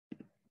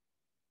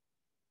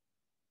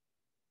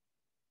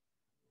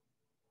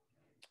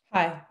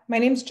Hi, my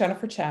name is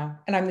Jennifer Chow,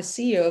 and I'm the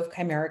CEO of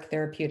Chimeric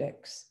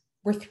Therapeutics.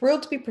 We're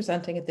thrilled to be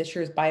presenting at this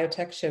year's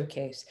Biotech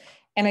Showcase,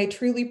 and I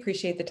truly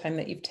appreciate the time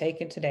that you've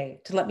taken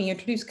today to let me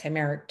introduce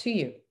Chimeric to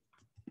you.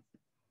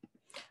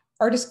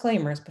 Our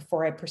disclaimers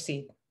before I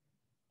proceed.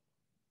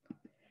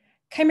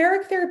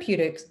 Chimeric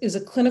Therapeutics is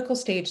a clinical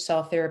stage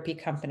cell therapy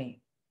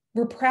company.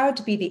 We're proud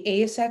to be the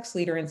ASX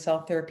leader in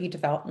cell therapy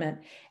development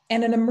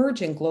and an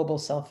emerging global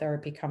cell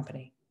therapy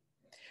company.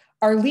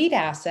 Our lead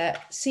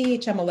asset,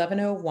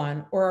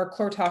 CHM1101, or our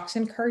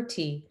chlorotoxin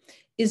CAR-T,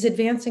 is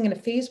advancing in a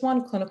phase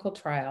 1 clinical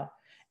trial,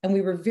 and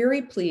we were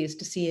very pleased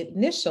to see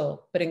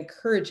initial but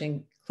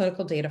encouraging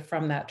clinical data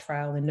from that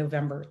trial in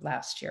November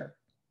last year.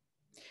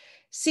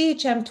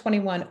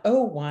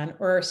 CHM2101,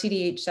 or our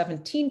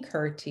CDH17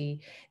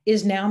 CAR-T,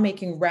 is now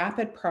making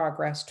rapid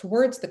progress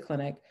towards the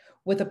clinic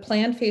with a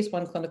planned phase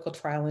 1 clinical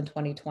trial in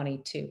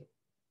 2022.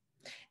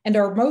 And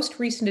our most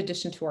recent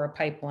addition to our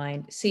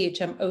pipeline,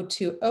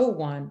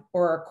 CHM0201,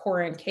 or our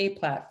CORE-NK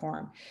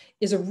platform,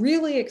 is a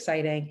really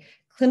exciting,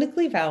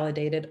 clinically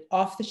validated,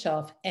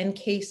 off-the-shelf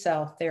NK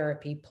cell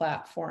therapy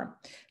platform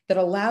that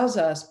allows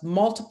us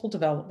multiple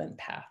development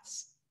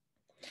paths.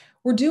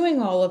 We're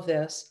doing all of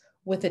this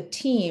with a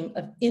team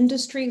of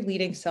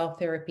industry-leading cell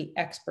therapy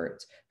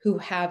experts who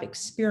have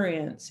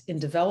experience in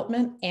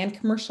development and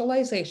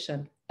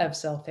commercialization of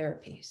cell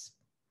therapies.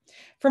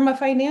 From a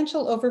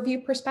financial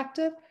overview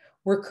perspective,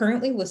 we're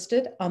currently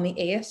listed on the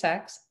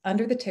ASX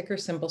under the ticker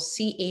symbol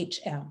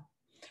CHM.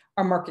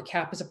 Our market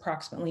cap is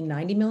approximately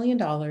 $90 million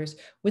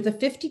with a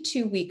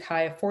 52-week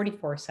high of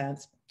 44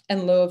 cents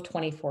and low of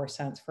 24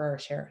 cents for our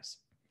shares.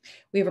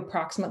 We have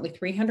approximately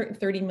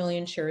 330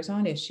 million shares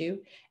on issue,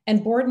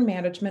 and board and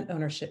management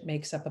ownership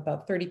makes up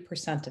about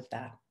 30% of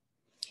that.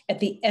 At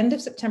the end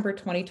of September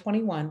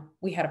 2021,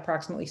 we had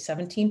approximately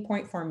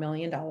 $17.4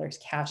 million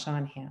cash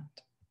on hand.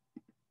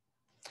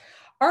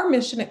 Our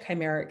mission at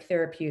Chimeric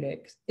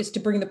Therapeutics is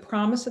to bring the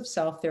promise of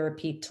cell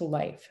therapy to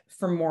life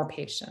for more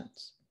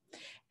patients.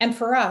 And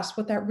for us,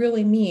 what that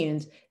really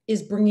means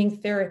is bringing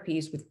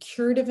therapies with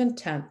curative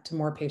intent to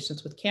more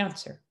patients with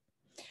cancer.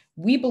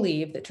 We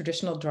believe that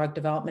traditional drug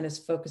development is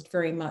focused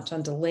very much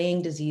on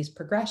delaying disease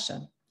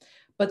progression,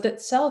 but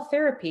that cell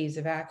therapies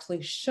have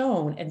actually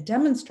shown and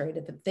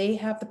demonstrated that they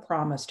have the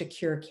promise to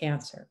cure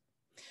cancer.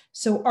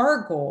 So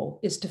our goal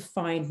is to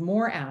find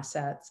more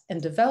assets and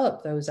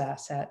develop those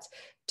assets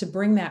to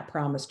bring that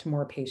promise to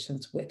more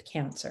patients with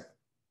cancer.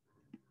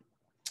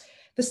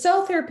 The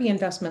cell therapy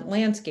investment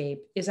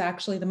landscape is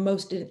actually the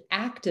most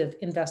active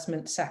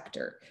investment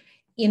sector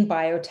in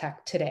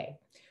biotech today,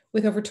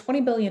 with over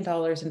 $20 billion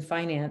in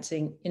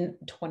financing in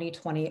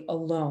 2020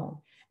 alone.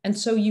 And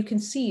so you can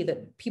see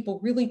that people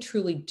really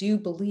truly do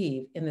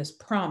believe in this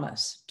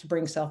promise to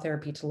bring cell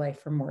therapy to life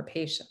for more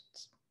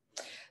patients.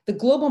 The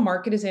global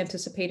market is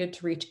anticipated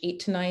to reach $8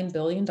 to $9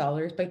 billion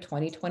by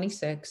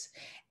 2026.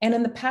 And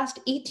in the past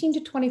 18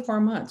 to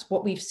 24 months,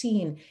 what we've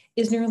seen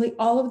is nearly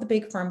all of the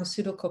big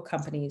pharmaceutical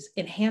companies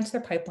enhance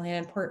their pipeline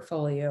and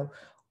portfolio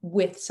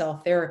with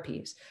cell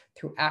therapies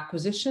through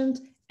acquisitions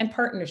and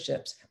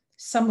partnerships,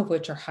 some of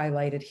which are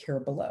highlighted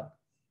here below.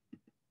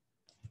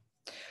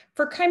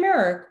 For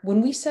Chimeric,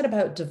 when we set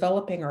about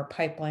developing our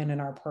pipeline and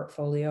our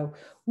portfolio,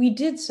 we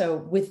did so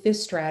with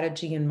this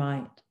strategy in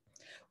mind.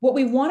 What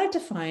we wanted to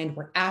find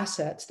were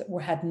assets that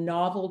had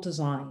novel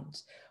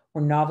designs,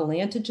 or novel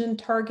antigen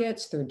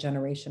targets,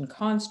 third-generation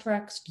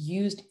constructs,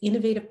 used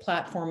innovative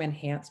platform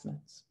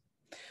enhancements.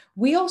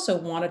 We also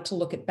wanted to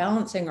look at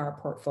balancing our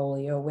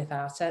portfolio with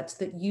assets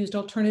that used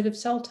alternative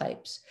cell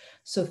types,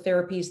 so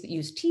therapies that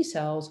use T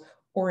cells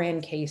or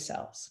NK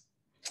cells.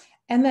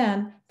 And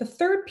then the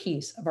third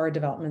piece of our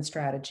development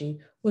strategy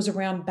was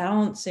around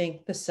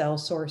balancing the cell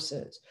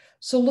sources.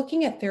 So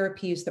looking at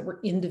therapies that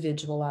were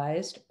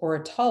individualized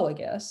or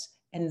autologous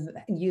and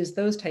use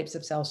those types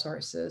of cell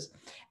sources,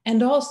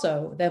 and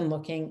also then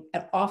looking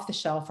at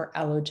off-the-shelf or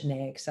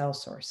allogeneic cell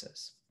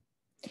sources.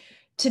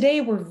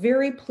 Today, we're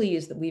very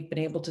pleased that we've been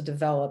able to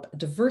develop a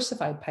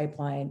diversified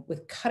pipeline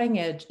with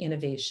cutting-edge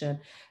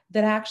innovation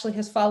that actually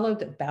has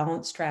followed a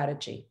balanced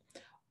strategy.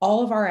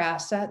 All of our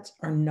assets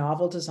are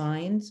novel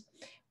designs.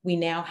 We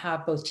now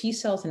have both T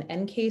cells and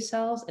NK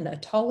cells and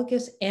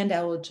autologous and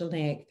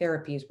allogeneic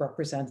therapies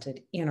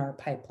represented in our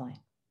pipeline.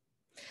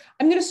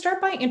 I'm going to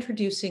start by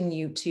introducing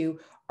you to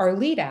our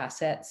lead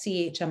asset,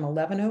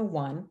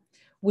 CHM1101,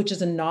 which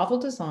is a novel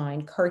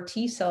design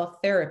CAR-T cell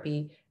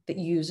therapy that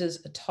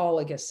uses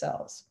autologous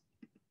cells.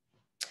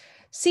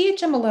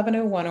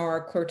 CHM1101, or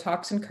our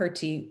chlorotoxin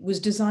CAR-T, was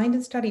designed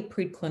and studied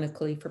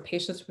preclinically for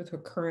patients with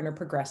recurrent or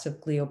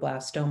progressive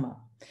glioblastoma.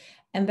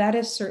 And that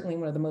is certainly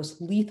one of the most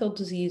lethal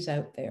diseases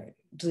out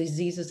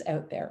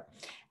there,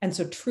 and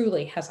so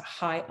truly has a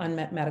high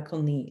unmet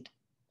medical need.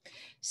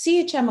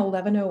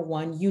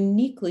 CHM1101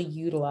 uniquely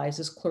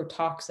utilizes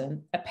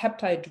chlorotoxin, a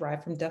peptide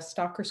derived from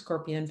deathstalker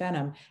scorpion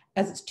venom,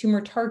 as its tumor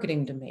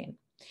targeting domain.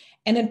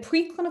 And in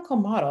preclinical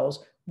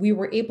models, we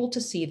were able to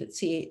see that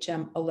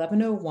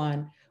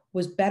CHM1101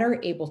 was better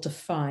able to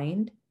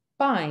find,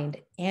 bind,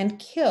 and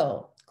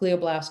kill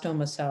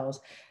glioblastoma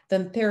cells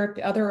than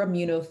other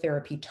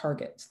immunotherapy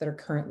targets that are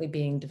currently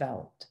being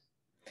developed.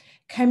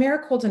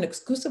 Chimeric holds an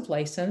exclusive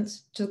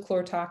license to the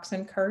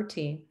chlorotoxin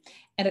CAR-T,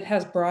 and it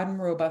has broad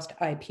and robust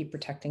IP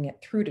protecting it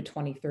through to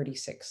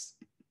 2036.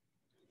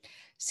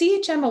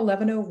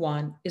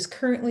 CHM-1101 is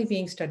currently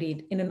being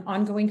studied in an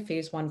ongoing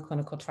phase 1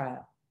 clinical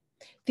trial.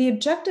 The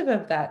objective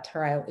of that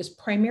trial is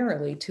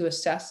primarily to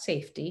assess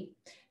safety,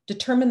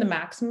 determine the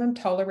maximum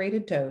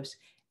tolerated dose,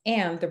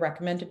 and the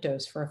recommended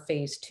dose for a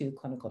phase 2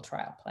 clinical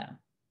trial plan.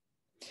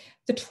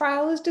 The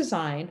trial is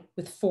designed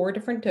with 4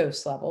 different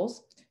dose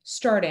levels,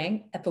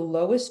 starting at the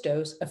lowest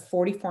dose of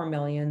 44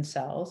 million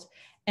cells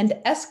and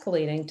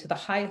escalating to the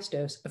highest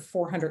dose of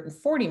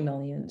 440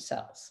 million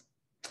cells.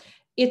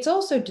 It's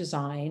also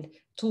designed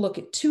to look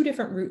at 2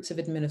 different routes of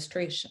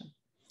administration.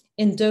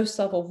 In dose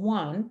level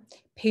 1,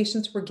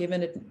 patients were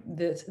given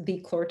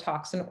the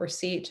chlorotoxin or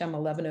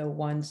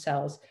CHM-1101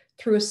 cells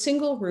through a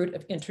single route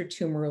of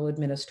intratumoral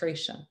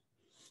administration.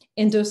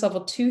 In dose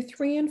level 2,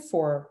 3, and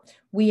 4,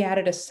 we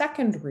added a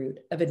second route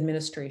of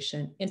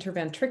administration,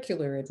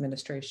 interventricular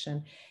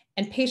administration,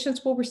 and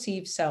patients will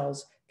receive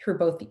cells through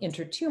both the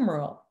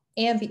intratumoral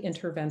and the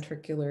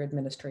interventricular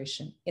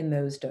administration in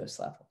those dose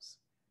levels.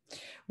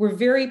 We're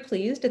very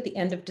pleased at the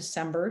end of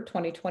December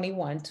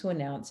 2021 to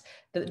announce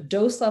that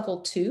dose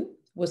level 2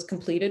 was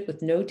completed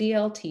with no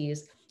DLTs,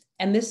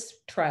 and this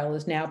trial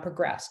is now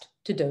progressed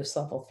to dose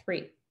level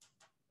 3.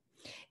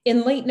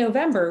 In late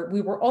November,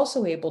 we were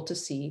also able to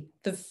see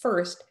the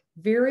first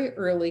very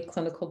early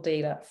clinical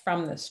data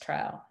from this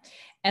trial.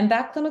 And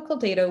that clinical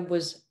data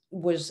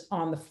was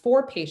on the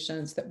 4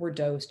 patients that were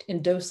dosed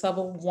in dose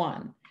level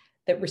 1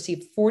 that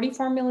received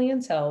 44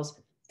 million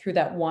cells through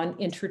that one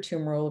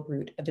intratumoral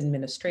route of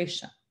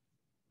administration.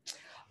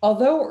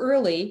 Although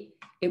early,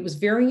 it was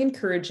very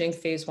encouraging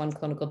phase 1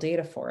 clinical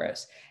data for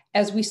us,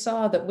 as we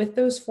saw that with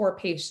those 4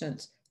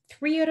 patients,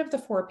 3 out of the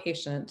 4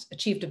 patients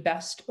achieved a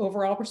best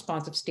overall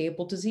response of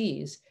stable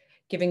disease,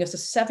 giving us a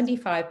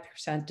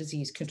 75%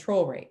 disease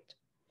control rate.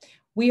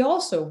 We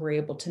also were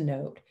able to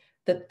note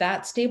that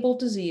that stable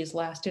disease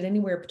lasted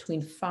anywhere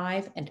between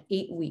 5 and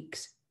 8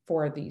 weeks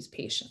for these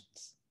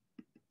patients.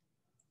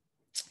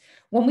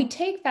 When we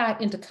take that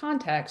into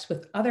context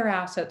with other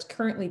assets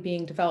currently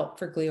being developed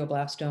for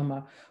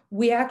glioblastoma,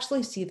 we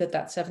actually see that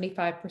that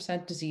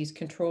 75% disease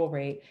control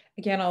rate,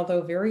 again,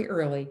 although very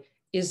early,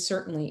 is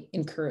certainly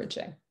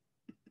encouraging.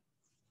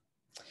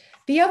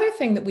 The other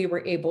thing that we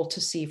were able to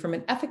see from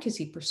an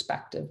efficacy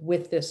perspective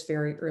with this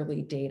very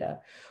early data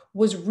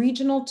was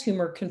regional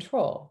tumor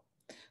control.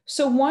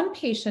 So one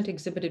patient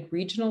exhibited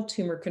regional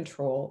tumor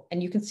control,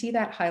 and you can see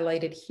that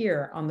highlighted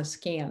here on the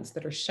scans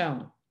that are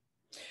shown.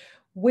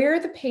 Where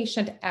the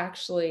patient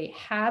actually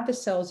had the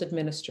cells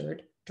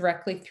administered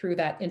directly through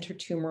that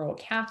intratumoral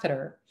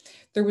catheter,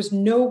 there was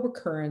no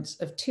recurrence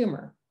of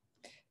tumor.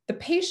 The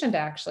patient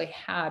actually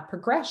had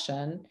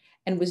progression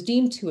and was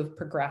deemed to have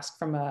progressed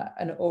from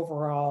an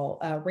overall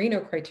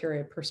RANO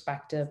criteria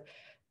perspective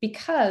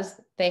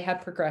because they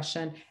had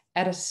progression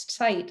at a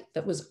site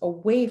that was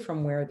away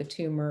from where the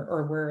tumor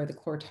or where the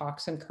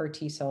chlorotoxin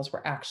CAR-T cells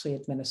were actually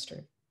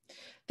administered.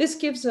 This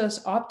gives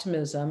us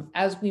optimism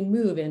as we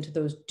move into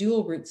those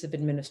dual routes of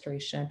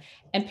administration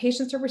and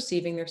patients are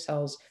receiving their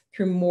cells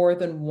through more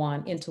than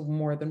one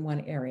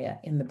area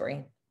in the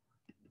brain.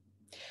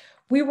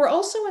 We were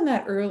also in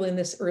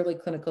this early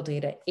clinical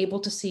data able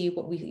to see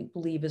what we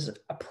believe is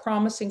a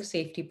promising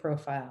safety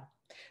profile.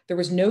 There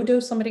was no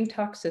dose-limiting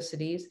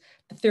toxicities.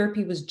 The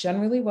therapy was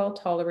generally well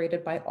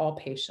tolerated by all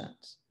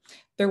patients.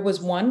 There was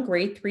 1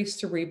 grade 3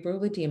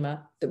 cerebral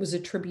edema that was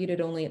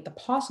attributed only at the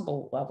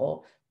possible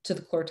level to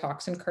the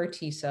chlorotoxin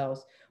CAR-T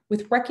cells,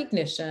 with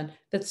recognition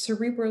that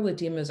cerebral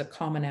edema is a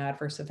common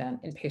adverse event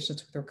in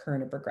patients with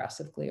recurrent or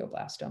progressive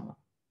glioblastoma.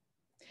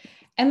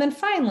 And then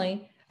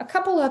finally, a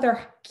couple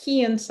other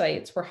key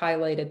insights were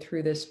highlighted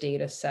through this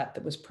data set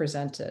that was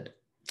presented.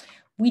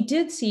 We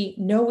did see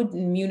no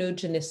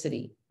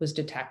immunogenicity was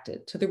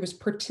detected, so there was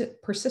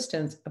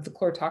persistence of the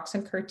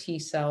chlorotoxin CAR-T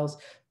cells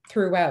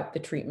throughout the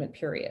treatment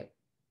period.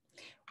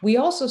 We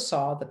also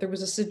saw that there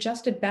was a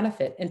suggested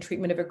benefit in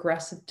treatment of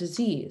aggressive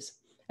disease.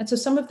 And so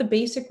some of the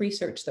basic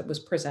research that was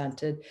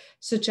presented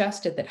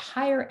suggested that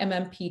higher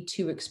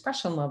MMP2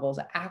 expression levels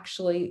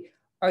actually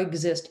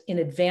exist in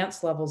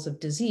advanced levels of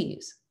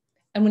disease.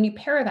 And when you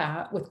pair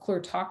that with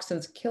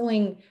chlorotoxins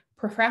killing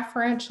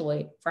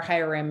preferentially for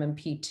higher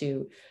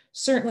MMP2,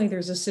 certainly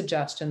there's a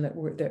suggestion that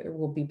there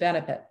will be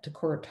benefit to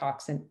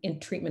chlorotoxin in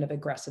treatment of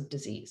aggressive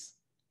disease.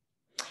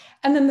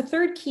 And then the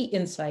third key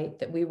insight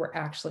that we were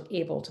actually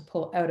able to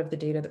pull out of the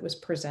data that was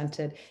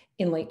presented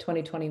in late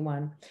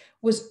 2021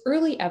 was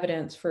early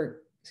evidence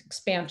for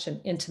expansion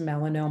into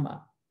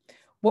melanoma.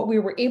 What we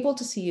were able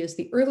to see is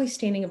the early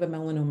staining of a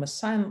melanoma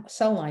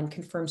cell line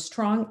confirms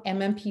strong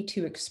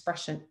MMP2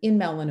 expression in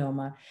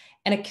melanoma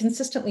and a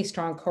consistently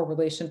strong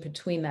correlation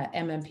between that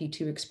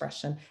MMP2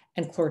 expression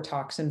and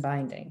chlorotoxin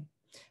binding,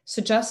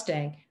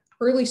 suggesting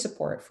early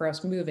support for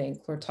us moving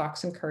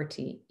chlorotoxin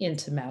CAR-T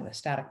into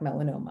metastatic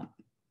melanoma.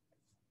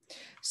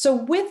 So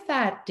with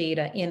that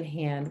data in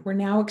hand, we're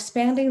now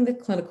expanding the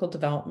clinical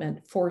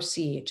development for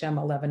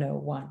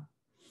CHM1101.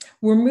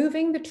 We're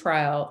moving the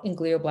trial in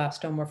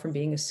glioblastoma from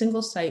being a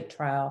single site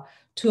trial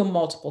to a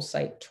multiple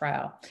site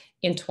trial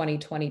in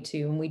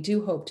 2022, and we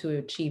do hope to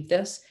achieve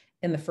this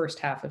in the first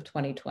half of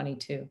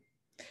 2022.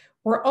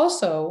 We're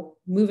also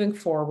moving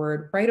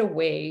forward right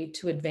away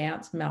to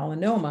advance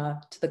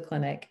melanoma to the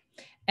clinic,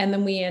 and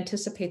then we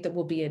anticipate that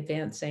we'll be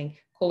advancing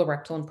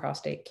colorectal and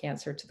prostate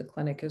cancer to the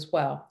clinic as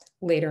well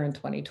later in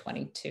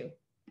 2022.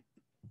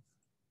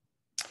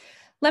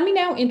 Let me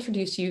now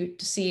introduce you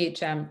to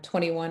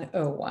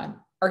CHM2101,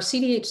 our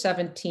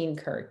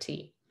CDH17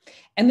 CAR-T.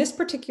 And this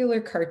particular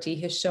CAR-T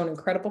has shown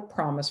incredible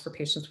promise for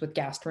patients with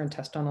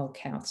gastrointestinal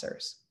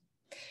cancers.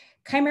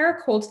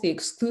 Chimeric holds the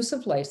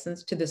exclusive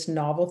license to this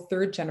novel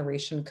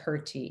third-generation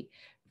CAR-T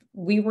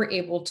we were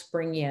able to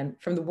bring in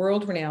from the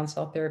world-renowned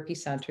Cell Therapy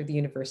Center, the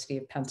University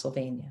of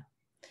Pennsylvania.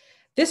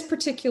 This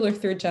particular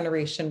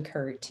third-generation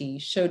CAR-T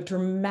showed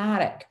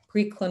dramatic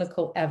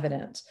preclinical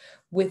evidence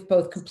with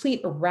both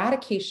complete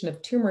eradication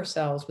of tumor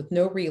cells with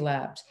no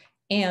relapse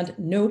and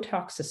no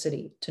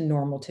toxicity to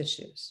normal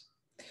tissues.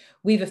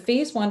 We have a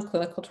phase 1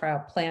 clinical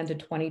trial planned in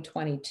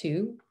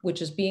 2022,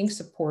 which is being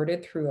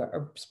supported through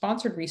a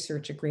sponsored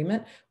research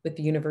agreement with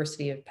the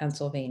University of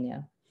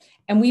Pennsylvania.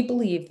 And we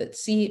believe that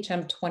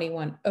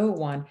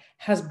CHM2101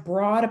 has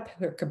broad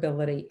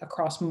applicability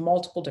across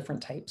multiple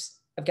different types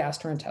of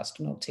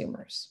gastrointestinal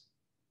tumors.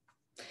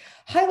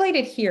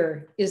 Highlighted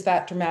here is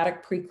that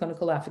dramatic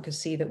preclinical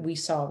efficacy that we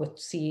saw with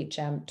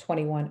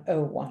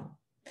CHM2101.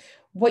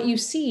 What you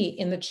see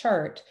in the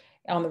chart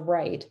on the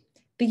right,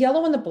 the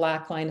yellow and the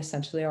black line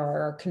essentially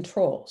are our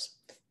controls,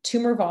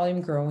 tumor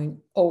volume growing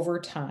over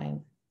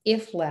time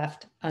if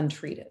left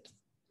untreated.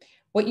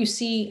 What you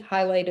see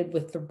highlighted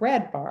with the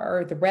red bar,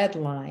 or the red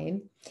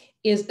line,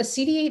 is a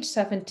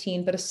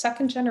CDH17, but a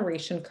second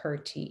generation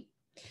CAR-T.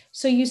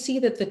 So you see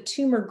that the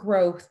tumor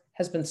growth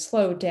has been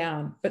slowed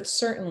down, but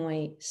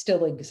certainly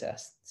still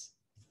exists.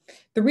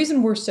 The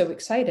reason we're so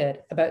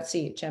excited about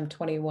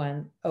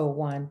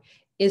CHM2101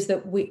 is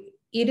that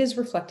it is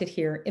reflected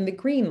here in the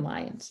green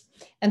lines.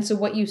 And so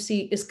what you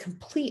see is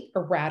complete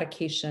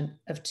eradication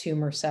of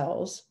tumor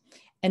cells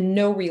and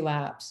no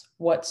relapse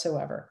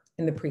whatsoever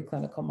in the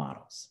preclinical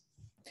models.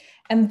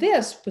 And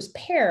this was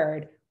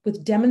paired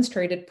with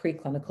demonstrated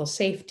preclinical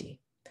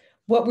safety.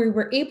 What we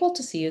were able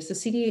to see is the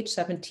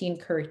CDH17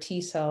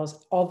 CAR-T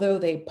cells, although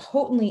they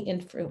potently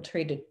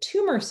infiltrated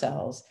tumor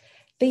cells,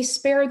 they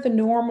spared the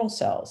normal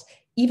cells,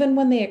 even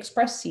when they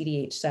expressed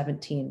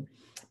CDH17,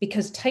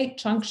 because tight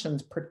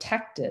junctions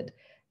protected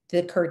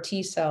the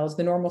CAR-T cells,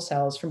 the normal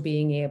cells, from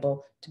being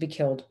able to be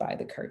killed by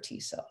the CAR-T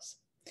cells.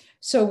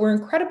 So we're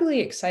incredibly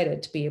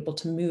excited to be able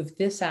to move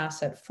this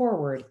asset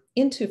forward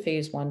into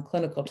phase 1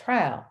 clinical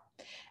trial.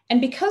 And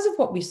because of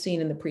what we've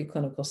seen in the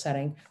preclinical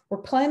setting, we're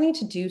planning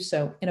to do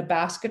so in a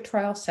basket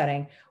trial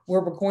setting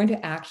where we're going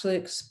to actually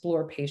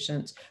explore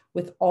patients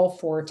with all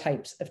 4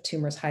 types of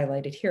tumors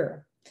highlighted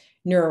here: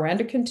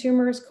 neuroendocrine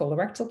tumors,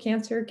 colorectal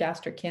cancer,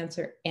 gastric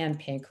cancer, and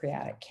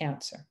pancreatic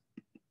cancer.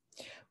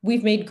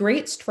 We've made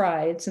great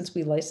strides since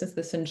we licensed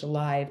this in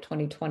July of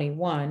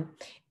 2021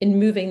 in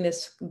moving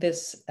this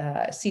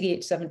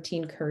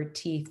CDH17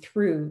 CAR-T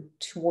through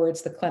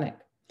towards the clinic.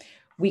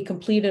 We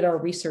completed our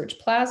research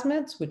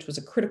plasmids, which was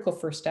a critical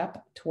first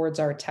step towards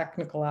our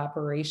technical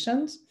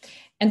operations.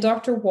 And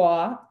Dr.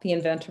 Waugh, the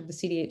inventor of the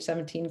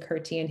CDH17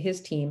 CAR-T, and his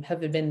team have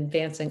been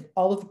advancing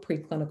all of the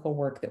preclinical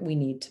work that we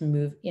need to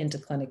move into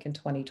clinic in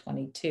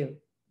 2022.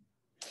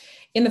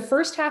 In the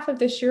first half of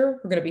this year,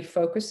 we're going to be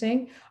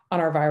focusing on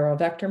our viral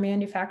vector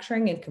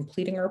manufacturing and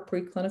completing our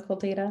preclinical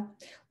data,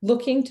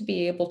 looking to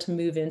be able to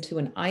move into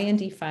an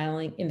IND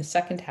filing in the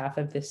second half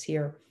of this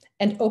year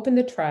and open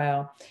the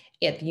trial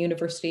at the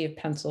University of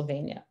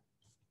Pennsylvania.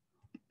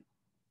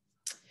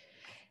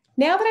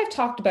 Now that I've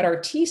talked about our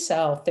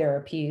T-cell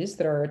therapies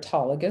that are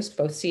autologous,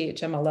 both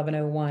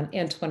CHM1101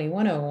 and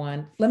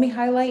 2101, let me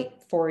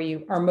highlight for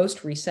you our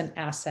most recent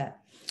asset,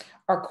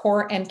 our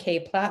Core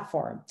NK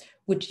platform,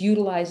 which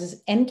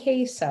utilizes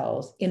NK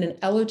cells in an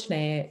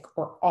allogeneic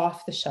or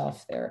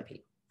off-the-shelf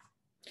therapy.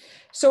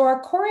 So our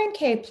Core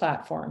NK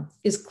platform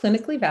is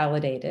clinically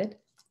validated,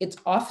 it's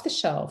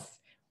off-the-shelf,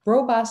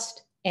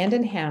 robust, and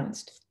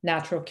enhanced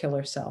natural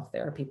killer cell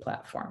therapy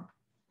platform.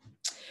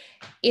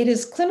 It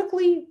has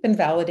clinically been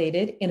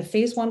validated in a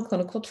phase 1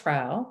 clinical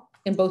trial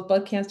in both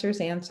blood cancers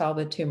and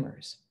solid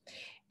tumors.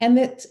 And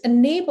that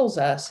enables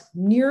us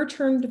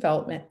near-term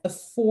development of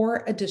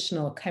 4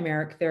 additional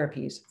chimeric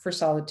therapies for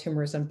solid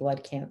tumors and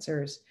blood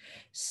cancers,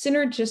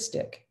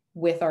 synergistic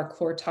with our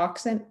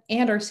chlorotoxin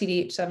and our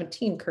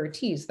CDH17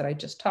 CAR-Ts that I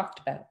just talked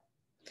about.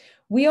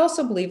 We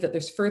also believe that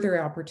there's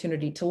further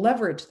opportunity to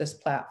leverage this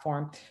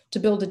platform to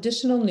build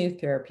additional new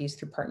therapies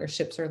through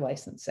partnerships or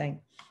licensing.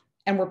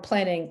 And we're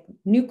planning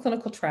new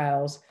clinical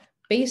trials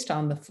based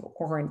on the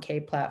Core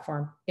NK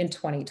platform in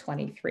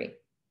 2023.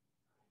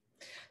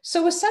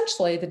 So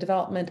essentially, the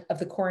development of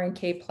the Core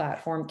NK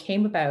platform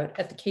came about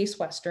at the Case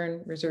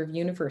Western Reserve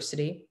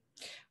University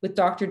with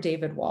Dr.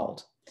 David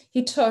Wald.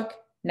 He took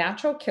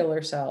natural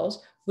killer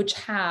cells, which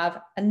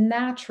have a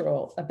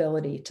natural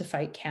ability to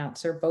fight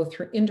cancer, both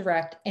through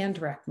indirect and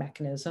direct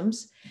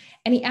mechanisms.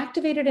 And he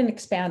activated and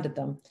expanded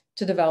them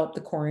to develop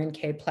the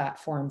CORE-NK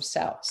platform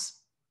cells.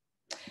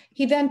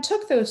 He then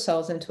took those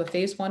cells into a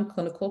phase 1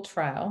 clinical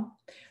trial,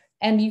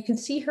 and you can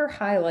see here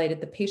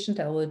highlighted the patient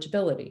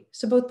eligibility.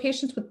 So both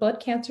patients with blood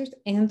cancers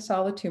and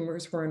solid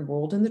tumors were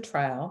enrolled in the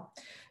trial.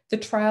 The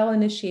trial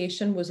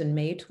initiation was in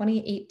May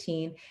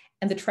 2018,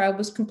 and the trial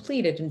was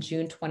completed in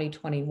June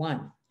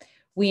 2021.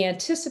 We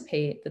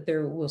anticipate that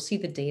we'll see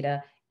the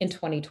data in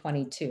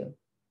 2022.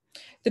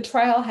 The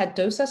trial had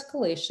dose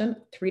escalation,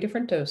 3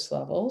 different dose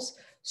levels,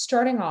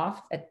 starting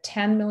off at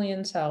 10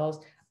 million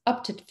cells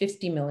up to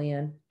 50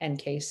 million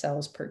NK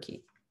cells per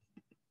key.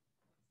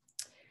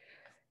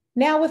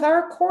 Now, with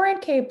our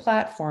CORE-NK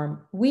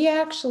platform, we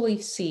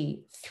actually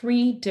see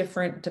 3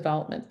 different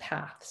development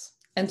paths.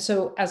 And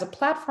so as a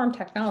platform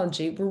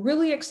technology, we're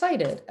really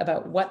excited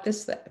about what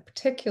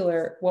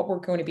we're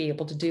going to be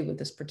able to do with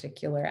this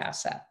particular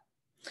asset.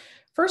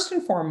 First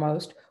and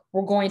foremost,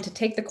 we're going to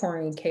take the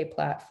CORE-NK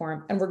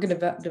platform and we're going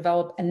to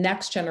develop a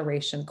next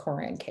generation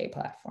CORE-NK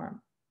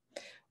platform.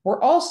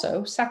 We're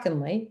also,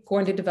 secondly,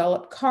 going to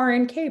develop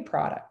CAR-NK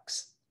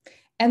products.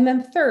 And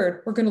then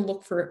third, we're going to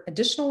look for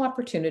additional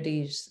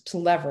opportunities to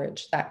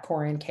leverage that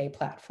CORE-NK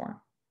platform.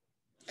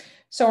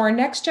 So our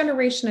next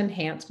generation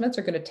enhancements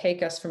are going to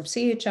take us from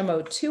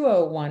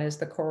CHMO-201 as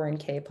the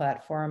CORE-NK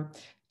platform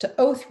to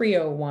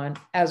 0301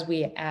 as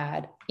we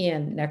add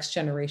in next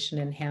generation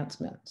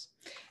enhancements.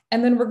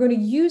 And then we're going to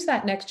use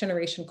that next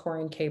generation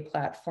CORE-NK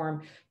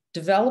platform,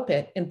 develop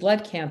it in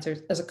blood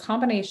cancers as a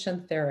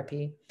combination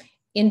therapy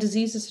in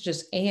diseases such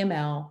as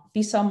AML,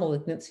 B-cell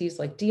malignancies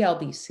like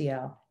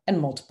DLBCL, and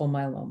multiple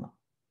myeloma.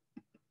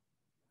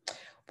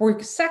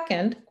 We're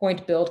second going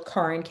to build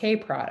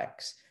CAR-NK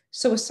products.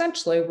 So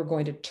essentially, we're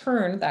going to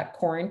turn that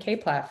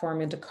CORE-NK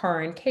platform into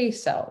CAR-NK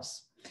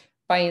cells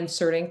by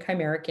inserting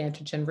chimeric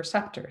antigen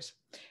receptors.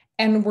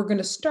 And we're going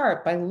to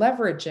start by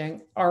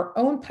leveraging our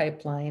own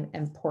pipeline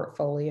and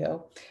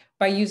portfolio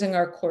by using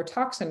our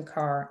chlorotoxin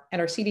CAR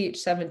and our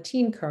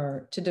CDH17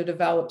 CAR to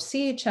develop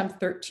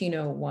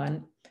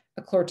CHM1301,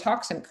 a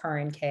chlorotoxin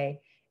CAR-NK,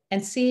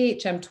 and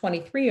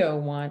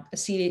CHM2301, a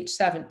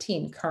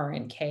CDH17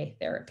 CAR-NK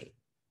therapy.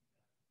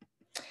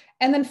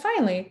 And then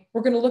finally,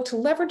 we're going to look to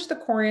leverage the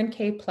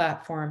CORE-NK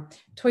platform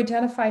to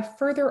identify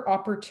further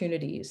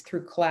opportunities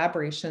through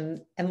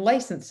collaboration and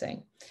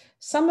licensing.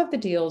 Some of the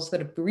deals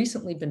that have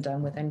recently been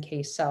done with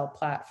NK cell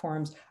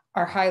platforms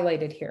are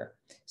highlighted here.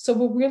 So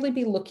we'll really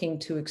be looking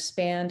to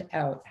expand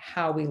out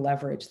how we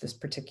leverage this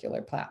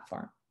particular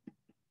platform.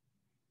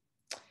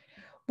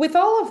 With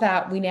all of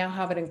that, we now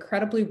have an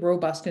incredibly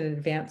robust and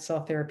advanced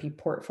cell therapy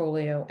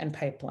portfolio and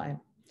pipeline.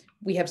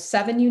 We have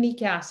 7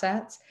 unique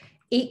assets,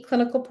 8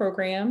 clinical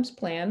programs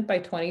planned by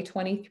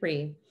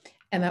 2023,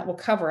 and that will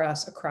cover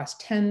us across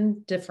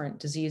 10 different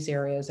disease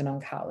areas in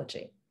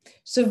oncology.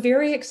 So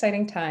very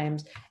exciting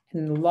times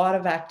and a lot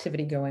of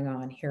activity going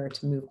on here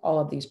to move all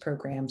of these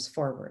programs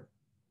forward.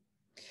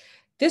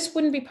 This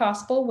wouldn't be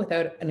possible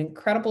without an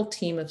incredible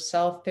team of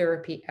cell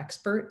therapy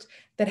experts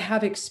that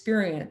have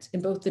experience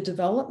in both the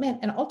development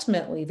and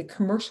ultimately the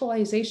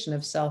commercialization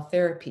of cell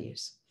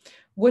therapies.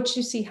 What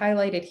you see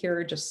highlighted here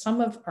are just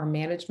some of our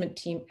management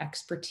team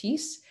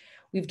expertise.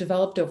 We've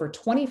developed over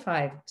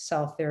 25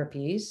 cell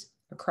therapies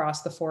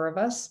across the 4 of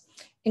us,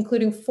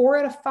 including 4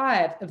 out of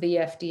 5 of the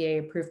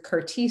FDA-approved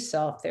CAR T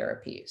cell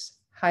therapies,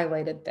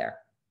 highlighted there.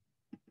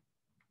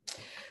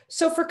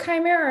 So for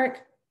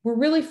Chimeric, we're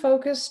really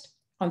focused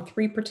on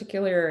 3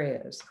 particular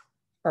areas.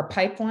 Our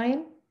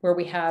pipeline, where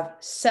we have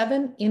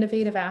 7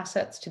 innovative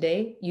assets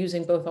today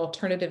using both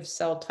alternative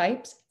cell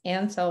types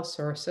and cell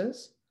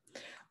sources.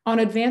 On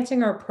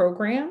advancing our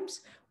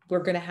programs,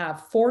 we're going to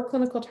have 4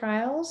 clinical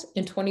trials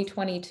in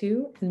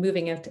 2022 and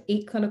moving into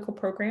 8 clinical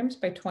programs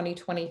by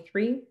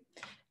 2023.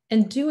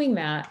 And doing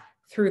that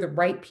through the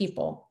right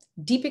people,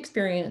 deep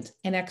experience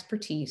and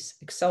expertise,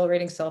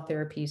 accelerating cell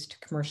therapies to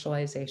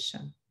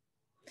commercialization.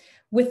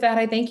 With that,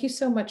 I thank you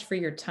so much for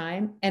your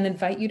time and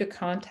invite you to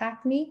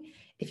contact me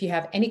if you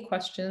have any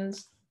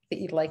questions that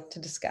you'd like to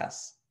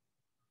discuss.